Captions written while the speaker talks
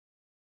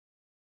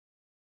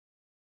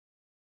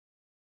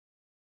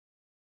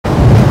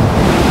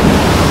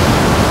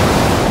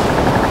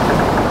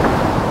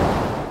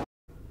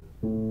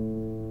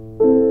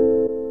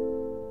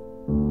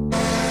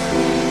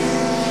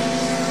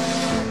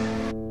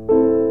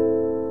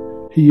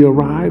He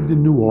arrived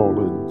in New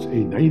Orleans, a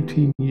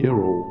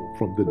 19-year-old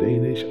from the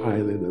Danish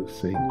island of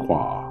St.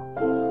 Croix,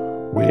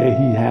 where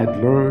he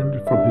had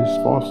learned from his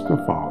foster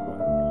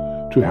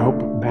father to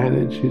help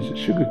manage his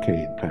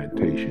sugarcane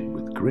plantation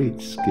with great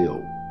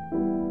skill.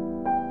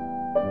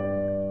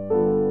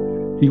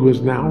 He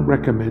was now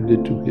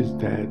recommended to his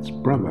dad's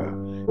brother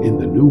in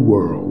the New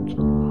World,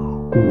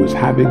 who was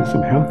having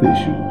some health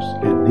issues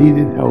and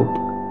needed help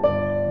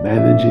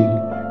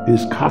managing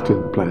his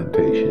cotton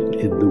plantation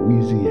in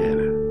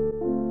Louisiana.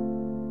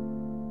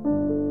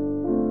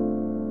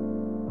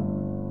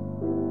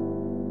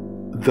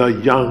 The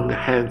young,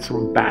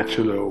 handsome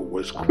bachelor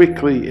was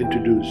quickly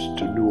introduced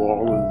to New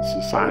Orleans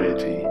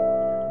society,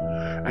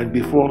 and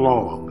before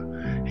long,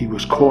 he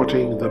was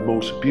courting the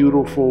most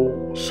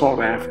beautiful,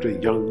 sought-after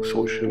young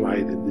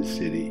socialite in the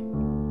city,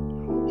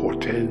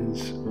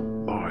 Hortense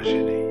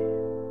Marjani.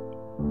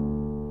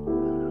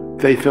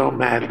 They fell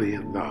madly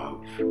in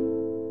love,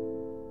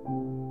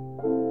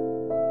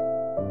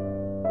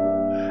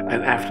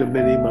 and after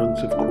many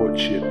months of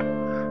courtship,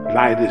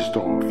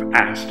 Leidesdorff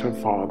asked her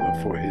father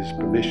for his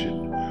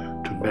permission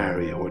to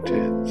marry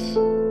Hortense.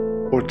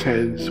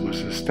 Hortense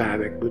was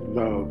ecstatic with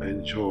love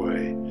and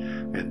joy,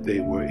 and they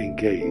were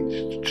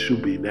engaged to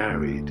be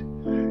married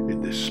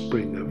in the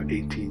spring of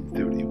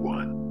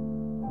 1831.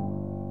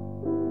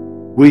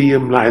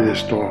 William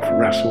Leidesdorff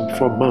wrestled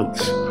for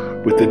months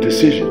with the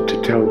decision to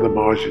tell the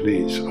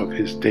Marjanis of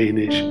his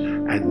Danish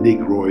and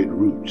Negroid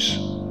roots.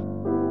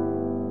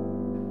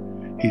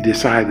 He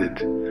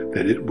decided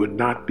that it would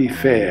not be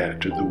fair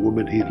to the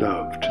woman he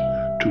loved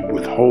to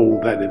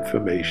withhold that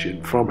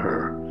information from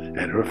her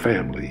and her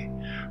family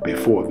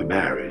before the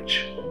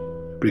marriage,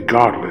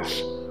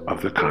 regardless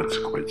of the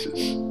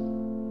consequences.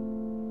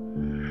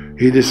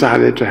 He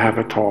decided to have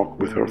a talk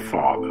with her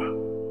father,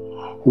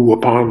 who,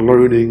 upon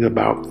learning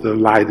about the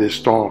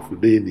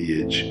Leidesdorff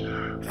lineage,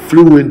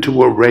 flew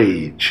into a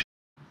rage.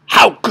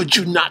 "How could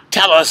you not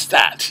tell us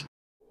that?